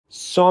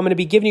So I'm going to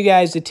be giving you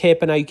guys a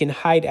tip on how you can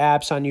hide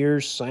apps on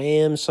your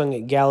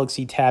Samsung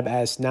Galaxy Tab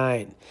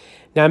S9.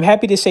 Now, I'm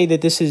happy to say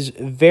that this is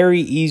very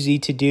easy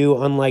to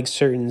do, unlike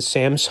certain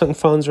Samsung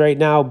phones right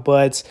now.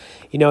 But,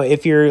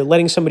 if you're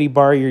letting somebody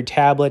borrow your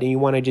tablet and you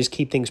want to just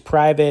keep things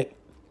private,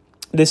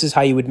 this is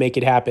how you would make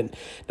it happen.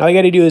 Now, all you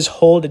got to do is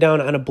hold it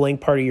down on a blank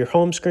part of your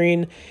home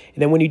screen.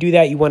 And then when you do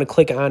that, you want to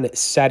click on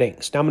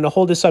Settings. Now, I'm going to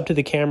hold this up to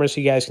the camera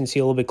so you guys can see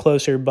a little bit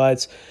closer.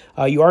 But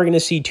you are going to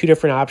see two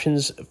different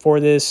options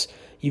for this.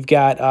 You've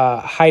got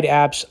hide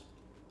apps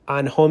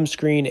on home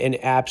screen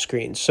and app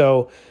screen.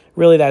 So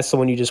really, that's the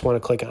one you just want to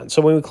click on.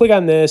 So when we click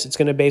on this, it's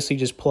going to basically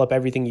just pull up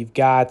everything you've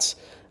got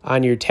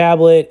on your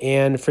tablet.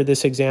 And for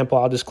this example,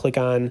 I'll just click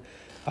on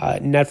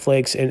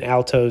Netflix and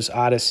Alto's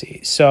Odyssey.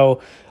 So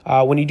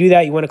when you do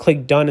that, you want to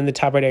click Done in the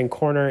top right-hand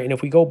corner. And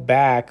if we go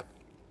back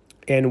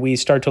and we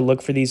start to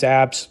look for these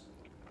apps,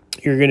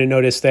 you're going to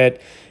notice that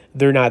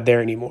they're not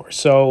there anymore.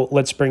 So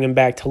let's bring them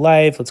back to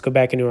life. Let's go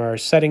back into our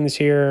settings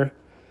here.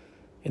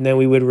 And then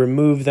we would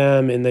remove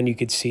them, and then you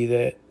could see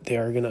that they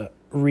are going to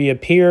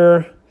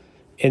reappear.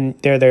 And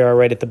there they are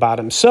right at the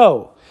bottom.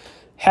 So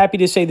happy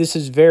to say this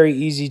is very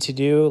easy to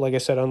do. Like I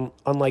said,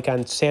 unlike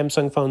on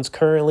Samsung phones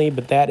currently,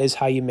 but that is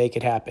how you make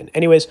it happen.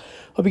 Anyways,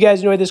 hope you guys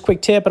enjoyed this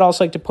quick tip. I'd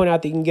also like to point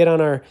out that you can get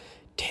on our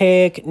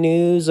tech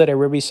newsletter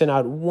where we send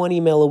out one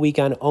email a week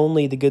on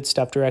only the good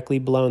stuff directly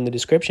below in the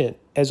description.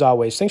 As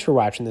always, thanks for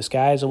watching this,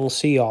 guys, and we'll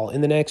see y'all in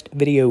the next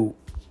video.